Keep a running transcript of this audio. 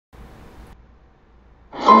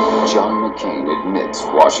John McCain admits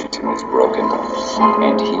Washington is broken,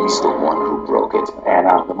 and he's the one who broke it. And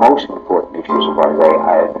on the most important issues of our day,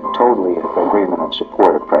 I have been totally in agreement and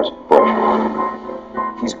support of President Bush.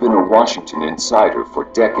 He's been a Washington insider for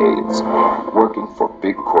decades, working for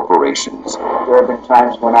big corporations. There have been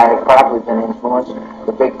times when I have probably been influenced.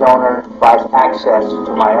 The big donor buys access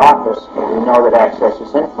to my office, and we know that access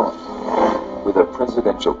is influence. With a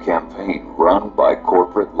presidential campaign run by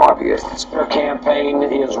corporate lobbyists. Their campaign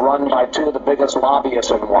is run by two of the biggest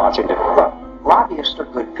lobbyists in Washington. Look, lobbyists are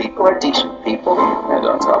good people, are decent people. And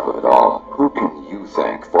on top of it all, who can you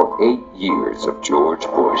thank for 8 years of George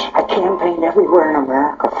Bush? I campaigned everywhere in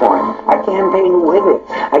America for him. I campaigned with it.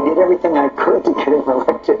 I did everything I could to get him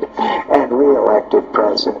elected and re-elected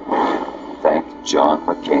president. Thank John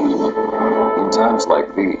McCain. In times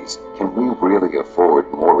like these, can we really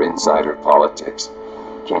afford more insider politics?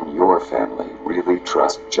 Can your family really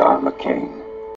trust John McCain?